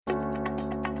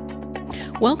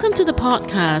Welcome to the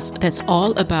podcast that's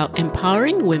all about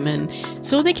empowering women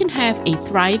so they can have a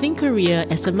thriving career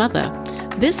as a mother.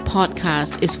 This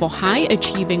podcast is for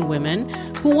high-achieving women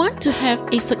who want to have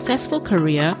a successful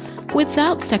career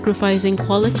without sacrificing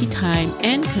quality time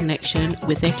and connection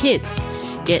with their kids.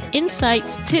 Get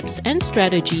insights, tips, and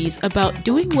strategies about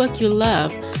doing work you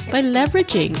love by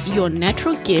leveraging your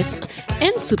natural gifts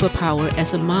and superpower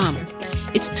as a mom.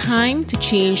 It's time to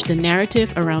change the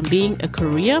narrative around being a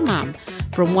career mom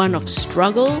from one of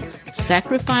struggle,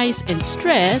 sacrifice, and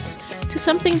stress to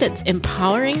something that's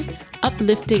empowering,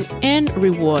 uplifting, and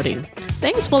rewarding.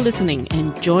 Thanks for listening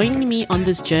and joining me on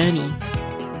this journey.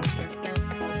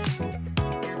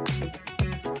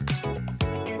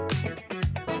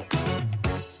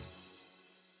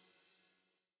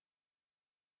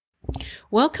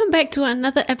 Welcome back to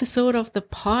another episode of the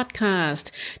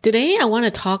podcast. Today, I want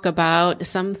to talk about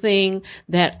something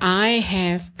that I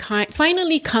have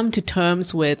finally come to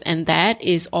terms with, and that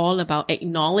is all about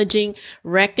acknowledging,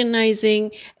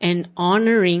 recognizing, and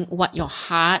honoring what your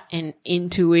heart and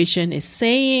intuition is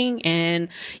saying, and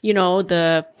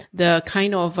the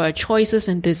kind of choices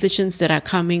and decisions that are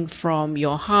coming from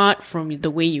your heart, from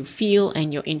the way you feel,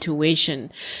 and your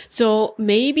intuition. So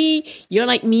maybe you're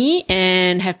like me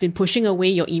and have been pushing away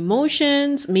your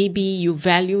emotions. Maybe you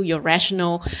value your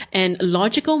rational and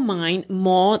logical mind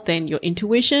more than your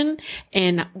intuition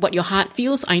and what your heart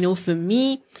feels. I know for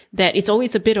me that it's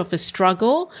always a bit of a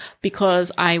struggle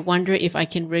because I wonder if I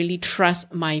can really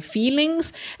trust my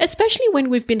feelings, especially when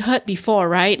we've been hurt before,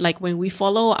 right? Like when we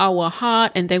follow our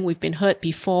heart and then we've been hurt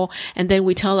before and then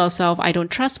we tell ourselves, I don't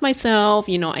trust myself,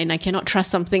 and I cannot trust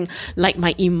something like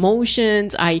my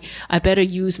emotions. I better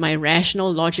use my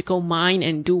rational, logical mind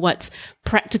and do what's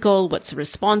practical, what's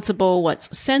responsible,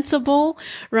 what's sensible,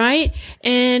 right?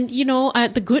 And,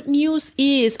 the good news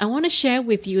is I want to share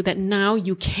with you that now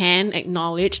you can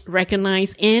acknowledge,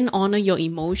 recognize, and honor your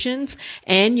emotions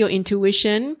and your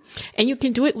intuition. And you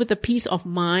can do it with a peace of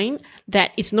mind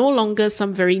that it's no longer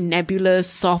some very nebulous,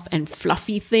 soft and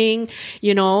fluffy thing,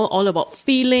 all about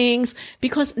feelings,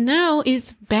 because now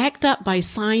it's backed up by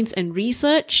science and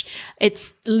research.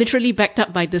 It's literally backed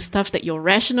up by the stuff that your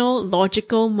rational,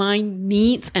 logical mind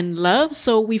needs and loves.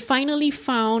 So we finally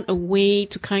found a way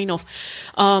to kind of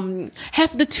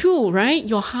have the two, right?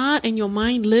 Your heart and your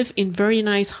mind live in very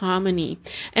nice harmony.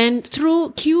 And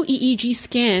through QEEG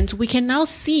scans, we can now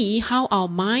see how our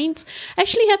minds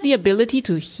actually have the ability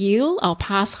to heal our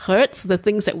past hurts, the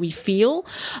things that we feel,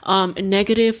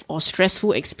 negative or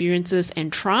stressful experiences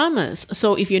and traumas.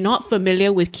 So if you're not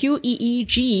familiar with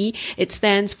QEEG, it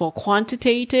stands for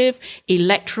Quantitative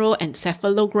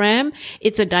Electroencephalogram.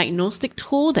 It's a diagnostic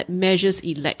tool that measures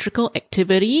electrical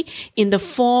activity in the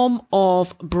form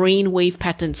of brainwave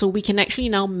patterns. So we can actually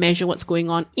now measure what's going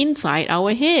on inside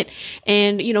our head.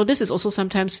 And, this is also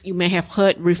sometimes you may have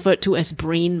heard referred to as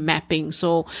brain mapping.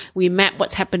 So we map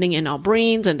what's happening in our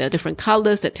brains and there are different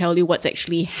colors that tell you what's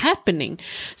actually happening.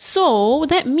 So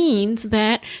that means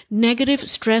that negative,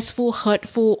 stressful,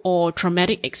 hurtful, or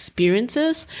traumatic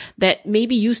experiences that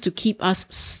maybe used to keep us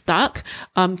stuck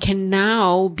can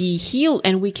now be healed,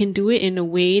 and we can do it in a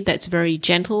way that's very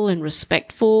gentle and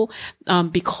respectful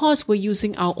because we're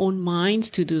using our own minds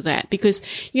to do that. Because,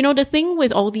 the thing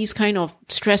with all these kind of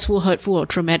stressful, hurtful, or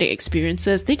traumatic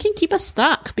experiences, they can keep us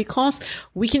stuck because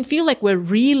we can feel like we're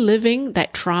reliving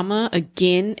that trauma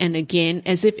again and again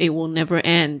as if it will never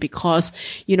end. Because,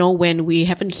 when we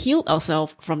haven't healed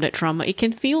ourselves from that trauma, it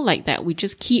can feel like that. We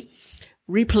just keep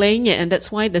replaying it. And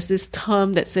that's why there's this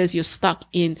term that says you're stuck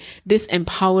in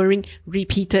disempowering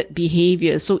repeated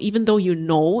behavior. So even though you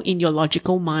know in your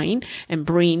logical mind and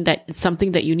brain that it's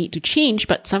something that you need to change,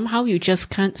 but somehow you just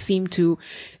can't seem to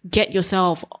get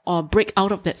yourself or break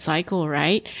out of that cycle,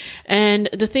 right? And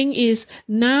the thing is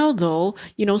now though,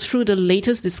 through the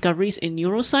latest discoveries in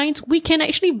neuroscience, we can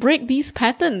actually break these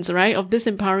patterns, right? Of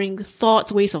disempowering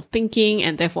thoughts, ways of thinking,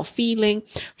 and therefore feeling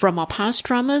from our past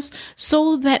traumas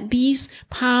so that these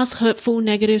past hurtful,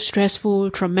 negative,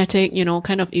 stressful, traumatic,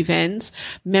 kind of events,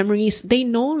 memories, they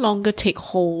no longer take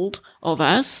hold of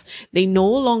us. They no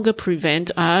longer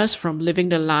prevent us from living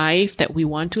the life that we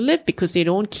want to live because they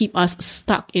don't keep us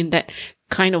stuck in that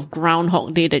kind of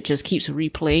Groundhog Day that just keeps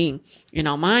replaying in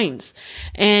our minds.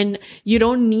 And you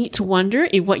don't need to wonder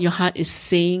if what your heart is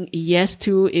saying yes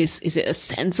to is it a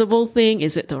sensible thing?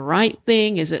 Is it the right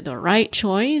thing? Is it the right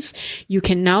choice? You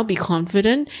can now be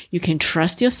confident. You can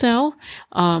trust yourself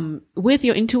with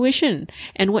your intuition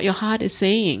and what your heart is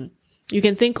saying. You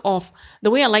can think of, the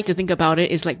way I like to think about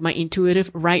it is like my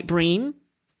intuitive right brain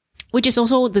which is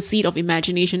also the seed of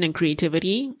imagination and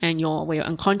creativity, and where your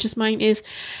unconscious mind is.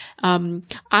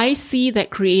 I see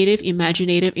that creative,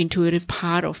 imaginative, intuitive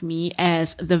part of me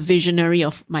as the visionary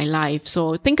of my life.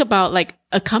 So think about like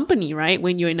a company, right?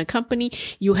 When you're in a company,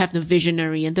 you have the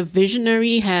visionary, and the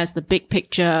visionary has the big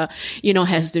picture,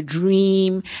 has the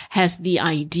dream, has the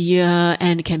idea,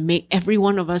 and can make every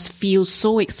one of us feel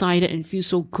so excited and feel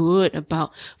so good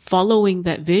about following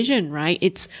that vision, right?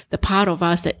 It's the part of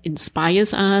us that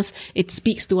inspires us. It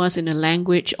speaks to us in a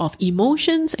language of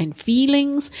emotions and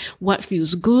feelings, what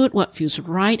feels good, what feels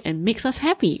right, and makes us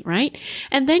happy, right?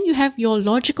 And then you have your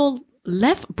logical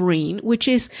left brain, which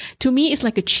is, to me, is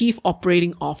like a chief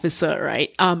operating officer,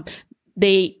 right?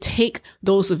 They take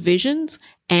those visions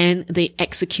and they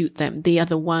execute them. They are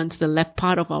the ones, the left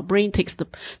part of our brain takes the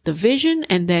vision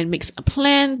and then makes a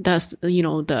plan, does,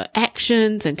 the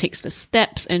actions and takes the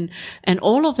steps, and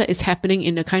all of that is happening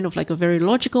in a kind of like a very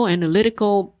logical,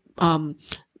 analytical,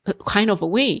 kind of a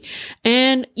way.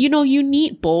 And, you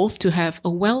need both to have a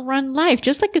well-run life,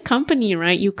 just like a company,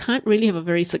 right? You can't really have a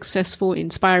very successful,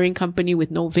 inspiring company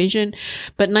with no vision,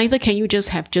 but neither can you just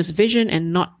have just vision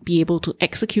and not be able to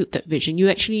execute that vision. You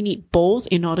actually need both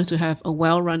in order to have a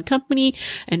well-run company.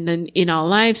 And then in our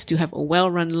lives, to have a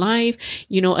well-run life,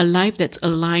 a life that's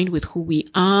aligned with who we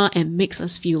are and makes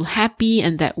us feel happy,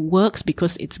 and that works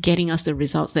because it's getting us the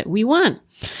results that we want.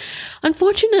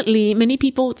 Unfortunately, many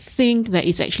people think that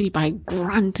it's actually by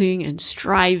grunting and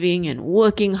striving and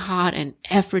working hard and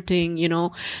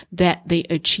efforting, that they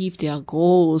achieve their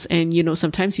goals. And,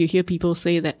 sometimes you hear people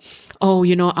say that, oh,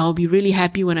 I'll be really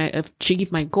happy when I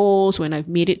achieve my goals, when I've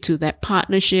made it to that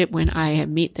partnership, when I have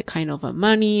made that kind of a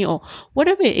money or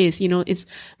whatever it is, it's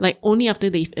like only after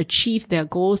they've achieved their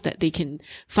goals that they can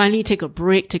finally take a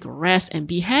break, take a rest, and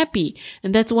be happy.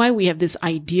 And that's why we have this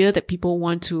idea that people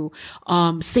want to,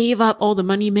 save up all the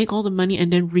money, make all the money,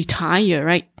 and then retire,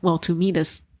 right? Well, to me,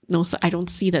 I don't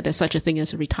see that there's such a thing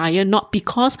as retire, not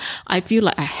because I feel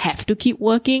like I have to keep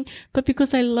working, but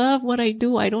because I love what I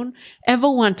do. I don't ever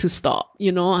want to stop,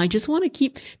 I just want to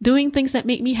keep doing things that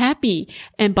make me happy.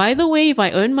 And by the way, if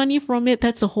I earn money from it,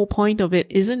 that's the whole point of it,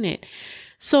 isn't it?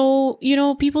 So,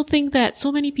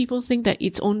 so many people think that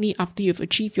it's only after you've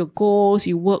achieved your goals,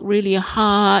 you work really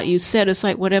hard, you set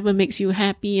aside whatever makes you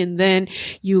happy, and then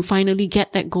you finally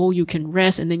get that goal, you can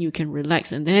rest, and then you can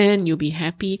relax, and then you'll be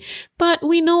happy. But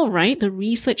we know, right? The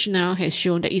research now has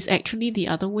shown that it's actually the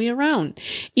other way around.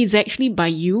 It's actually by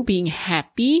you being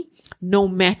happy, no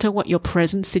matter what your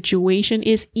present situation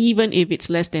is, even if it's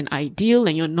less than ideal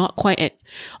and you're not quite at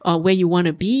where you want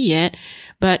to be yet,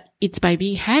 but it's by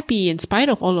being happy in spite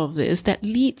of all of this that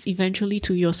leads eventually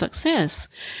to your success.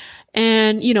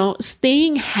 And,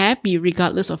 staying happy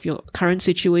regardless of your current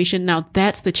situation. Now,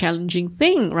 that's the challenging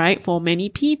thing, right? For many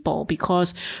people,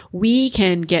 because we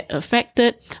can get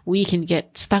affected. We can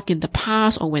get stuck in the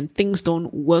past, or when things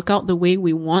don't work out the way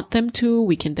we want them to,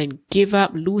 we can then give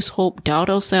up, lose hope, doubt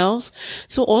ourselves.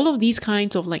 So all of these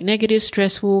kinds of like negative,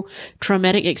 stressful,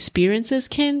 traumatic experiences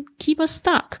can keep us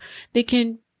stuck. They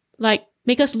can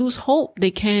make us lose hope.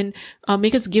 They can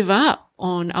make us give up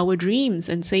on our dreams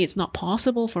and say it's not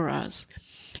possible for us.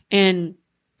 And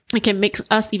it can make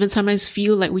us even sometimes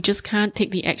feel like we just can't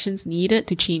take the actions needed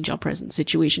to change our present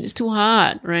situation. It's too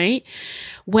hard, right?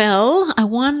 Well, I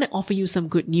want to offer you some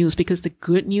good news, because the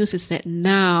good news is that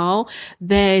now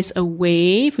there's a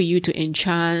way for you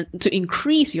to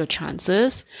increase your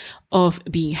chances of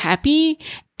being happy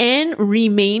and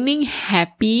remaining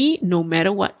happy no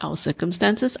matter what our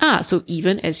circumstances are. So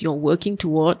even as you're working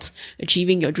towards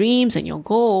achieving your dreams and your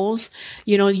goals,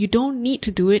 you don't need to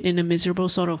do it in a miserable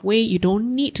sort of way. You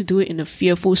don't need to do it in a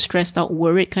fearful, stressed out,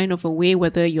 worried kind of a way,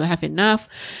 whether you have enough,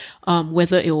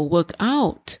 whether it will work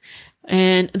out.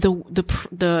 And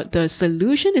the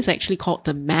solution is actually called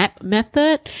the MAP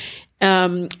method.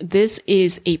 This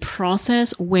is a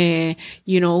process where,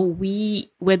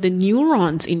 where the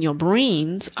neurons in your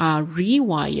brains are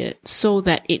rewired so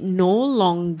that it no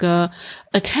longer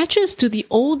attaches to the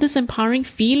old disempowering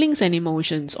feelings and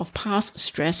emotions of past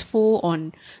stressful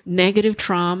or negative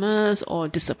traumas or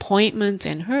disappointments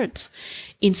and hurts.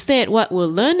 Instead, what we'll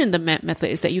learn in the MAP method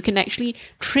is that you can actually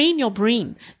train your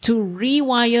brain to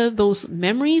rewire those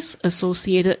memories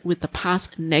associated with the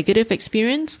past negative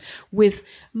experience with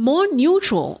more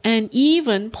neutral and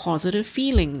even positive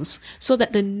feelings, so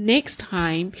that the next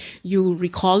time you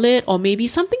recall it, or maybe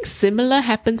something similar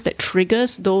happens that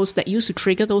triggers those that used to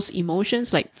trigger those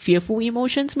emotions, like fearful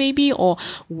emotions maybe, or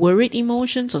worried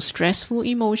emotions or stressful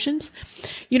emotions,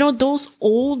 those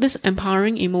old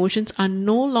disempowering emotions are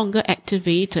no longer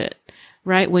activated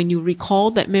right? When you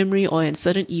recall that memory or a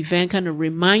certain event kind of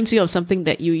reminds you of something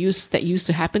that used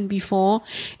to happen before,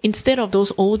 instead of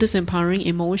those old disempowering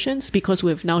emotions, because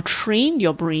we've now trained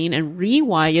your brain and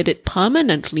rewired it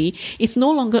permanently, it's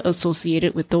no longer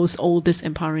associated with those old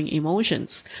disempowering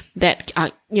emotions that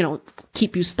are,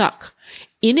 keep you stuck.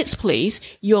 In its place,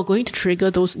 you're going to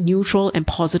trigger those neutral and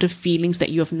positive feelings that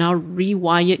you have now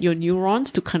rewired your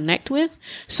neurons to connect with.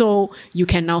 So you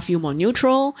can now feel more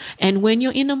neutral. And when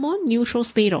you're in a more neutral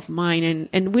state of mind,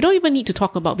 and we don't even need to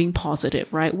talk about being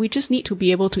positive, right? We just need to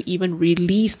be able to even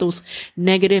release those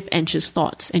negative, anxious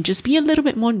thoughts and just be a little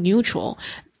bit more neutral.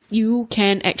 You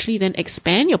can actually then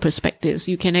expand your perspectives.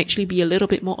 You can actually be a little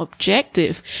bit more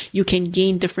objective. You can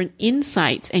gain different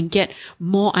insights and get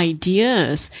more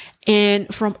ideas.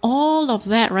 And from all of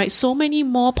that, right, so many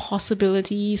more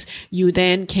possibilities you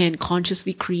then can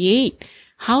consciously create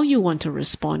how you want to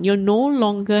respond. You're no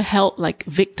longer held like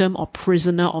victim or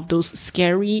prisoner of those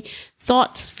scary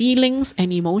thoughts, feelings,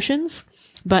 and emotions.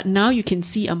 But now you can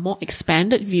see a more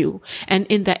expanded view. And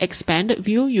in that expanded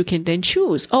view, you can then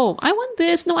choose, oh, I want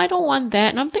this. No, I don't want that.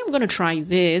 And I think I'm going to try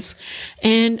this.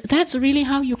 And that's really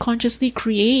how you consciously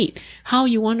create how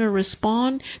you want to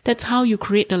respond. That's how you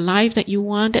create the life that you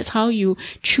want. That's how you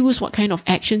choose what kind of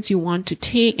actions you want to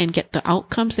take and get the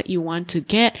outcomes that you want to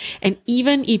get. And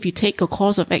even if you take a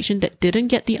course of action that didn't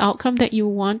get the outcome that you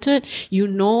wanted, you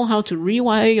know how to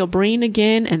rewire your brain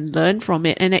again and learn from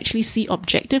it and actually see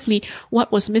objectively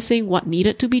what was missing, what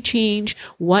needed to be changed,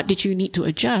 what did you need to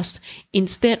adjust,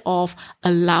 instead of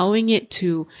allowing it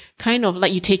to kind of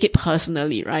like you take it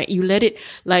personally, right? You let it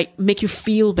like make you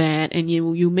feel bad and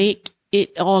you make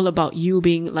it all about you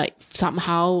being like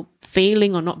somehow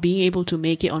failing or not being able to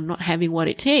make it or not having what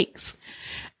it takes.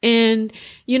 And,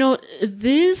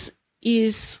 this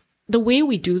is the way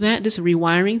we do that, this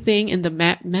rewiring thing in the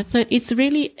MAP method. It's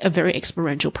really a very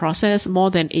experiential process, more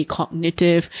than a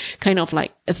cognitive kind of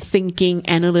like a thinking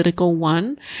analytical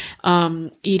one.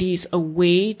 It is a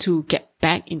way to get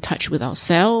back in touch with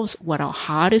ourselves, what our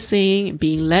heart is saying,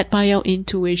 being led by our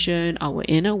intuition, our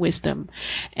inner wisdom.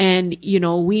 And,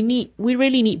 we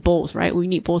really need both, right? We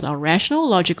need both our rational,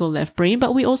 logical left brain,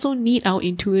 but we also need our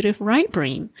intuitive right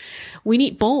brain. We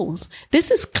need both.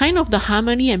 This is kind of the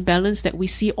harmony and balance that we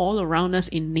see all around us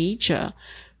in nature.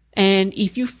 And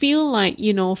if you feel like,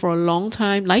 for a long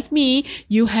time, like me,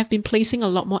 you have been placing a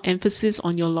lot more emphasis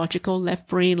on your logical left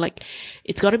brain, like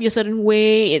it's got to be a certain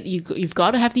way, you've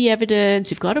got to have the evidence,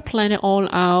 you've got to plan it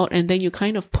all out, and then you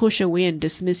kind of push away and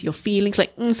dismiss your feelings,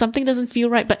 like something doesn't feel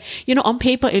right, but on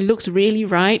paper it looks really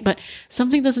right, but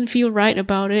something doesn't feel right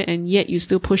about it, and yet you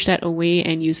still push that away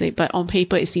and you say, but on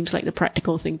paper it seems like the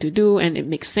practical thing to do, and it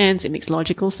makes sense, it makes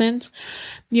logical sense.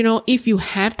 If you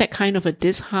have that kind of a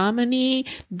disharmony,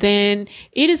 then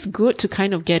it is good to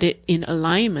kind of get it in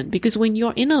alignment, because when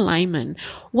you're in alignment,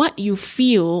 what you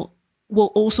feel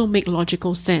will also make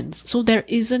logical sense. So there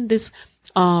isn't this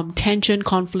tension,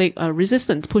 conflict,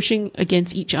 resistance, pushing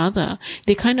against each other.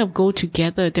 They kind of go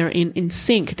together. They're in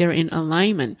sync. They're in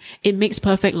alignment. It makes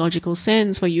perfect logical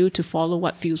sense for you to follow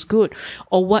what feels good,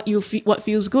 or what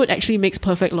feels good actually makes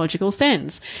perfect logical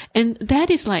sense. And that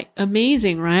is like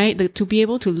amazing, right? To be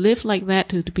able to live like that,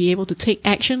 to be able to take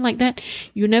action like that.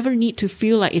 You never need to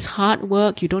feel like it's hard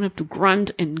work. You don't have to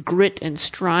grunt and grit and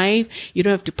strive. You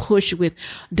don't have to push with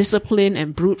discipline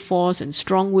and brute force and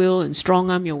strong will and strong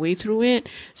arm your way through it.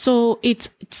 So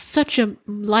it's such a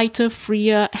lighter,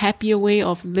 freer, happier way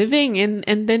of living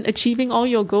and then achieving all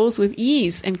your goals with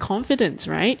ease and confidence,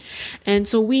 right? And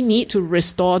so we need to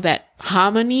restore that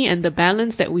harmony and the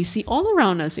balance that we see all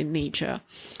around us in nature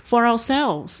for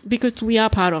ourselves, because we are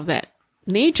part of that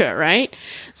nature, right?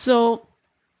 So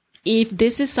if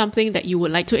this is something that you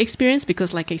would like to experience,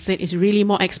 because like I said, it's really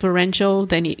more experiential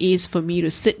than it is for me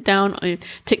to sit down and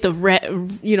take the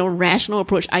rational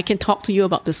approach. I can talk to you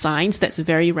about the science that's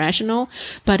very rational,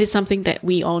 but it's something that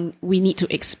we need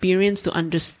to experience to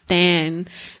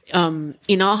understand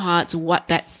in our hearts what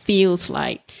that feels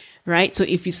like. Right? So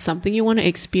if it's something you want to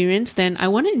experience, then I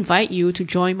want to invite you to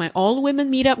join my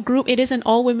all-women meetup group. It is an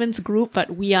all-women's group,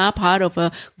 but we are part of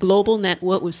a global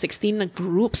network with 16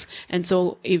 groups. And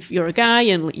so if you're a guy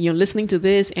and you're listening to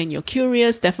this and you're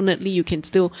curious, definitely you can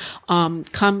still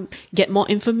come get more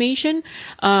information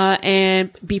and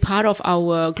be part of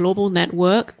our global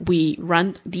network. We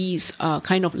run these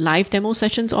kind of live demo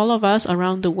sessions, all of us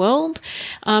around the world.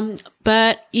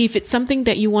 But if it's something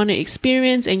that you want to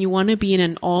experience and you want to be in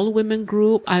an all-women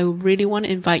group, I really want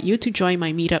to invite you to join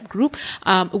my meetup group.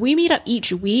 We meet up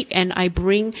each week and I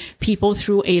bring people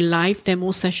through a live demo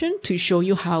session to show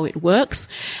you how it works.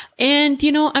 And,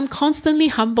 I'm constantly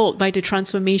humbled by the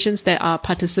transformations that our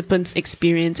participants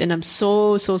experience. And I'm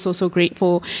so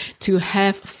grateful to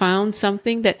have found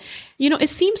something that, it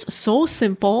seems so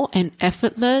simple and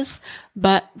effortless,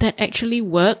 but that actually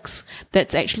works.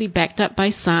 That's actually backed up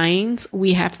by science.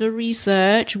 We have the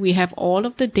research. We have all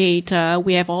of the data.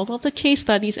 We have all of the case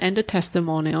studies and the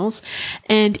testimonials.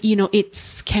 And,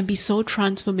 it can be so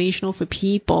transformational for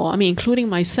people. I mean, including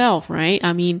myself, right?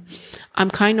 I mean, I'm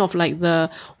kind of like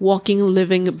the walking,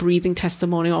 living, breathing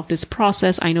testimonial of this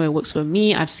process. I know it works for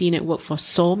me. I've seen it work for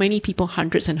so many people,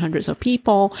 hundreds and hundreds of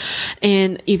people.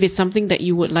 And if it's something that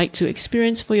you would like to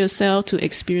experience for yourself, to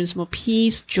experience more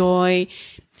peace, joy,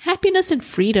 happiness, and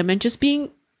freedom, and just being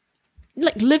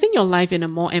like living your life in a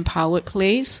more empowered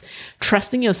place,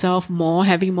 trusting yourself more,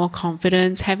 having more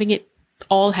confidence, having it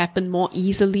all happen more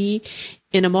easily,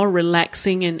 in a more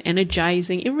relaxing and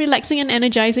energizing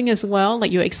as well.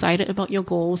 Like you're excited about your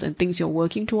goals and things you're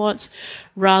working towards,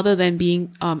 rather than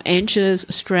being anxious,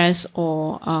 stressed,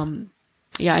 or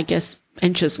I guess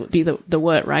anxious would be the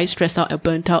word, right? Stressed out or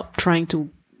burnt out, trying to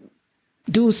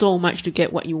do so much to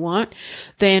get what you want.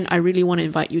 Then I really want to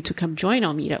invite you to come join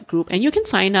our meetup group. And you can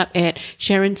sign up at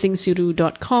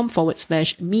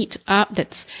sharonsinghsidhu.com/meetup.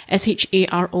 That's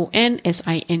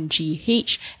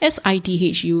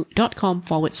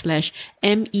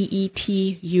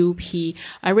SharonSinghsidhu.com/MEETUP.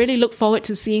 I really look forward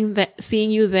to seeing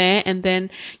you there, and then,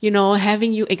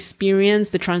 having you experience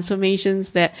the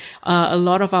transformations that a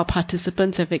lot of our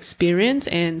participants have experienced.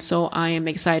 And so I am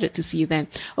excited to see them.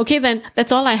 Okay, then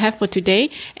that's all I have for today.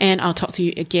 And I'll talk to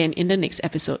you again in the next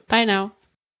episode. Bye now.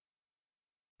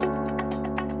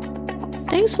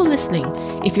 Thanks for listening.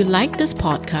 If you like this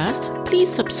podcast, please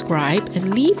subscribe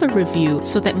and leave a review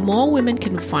so that more women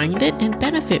can find it and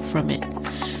benefit from it.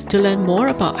 To learn more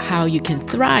about how you can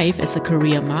thrive as a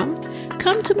career mom,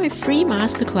 come to my free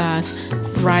masterclass,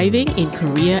 Thriving in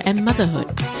Career and Motherhood.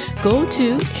 Go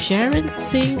to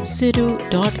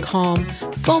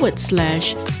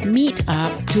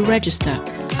SharonSinghsidhu.com/meetup to register.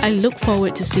 I look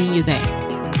forward to seeing you there.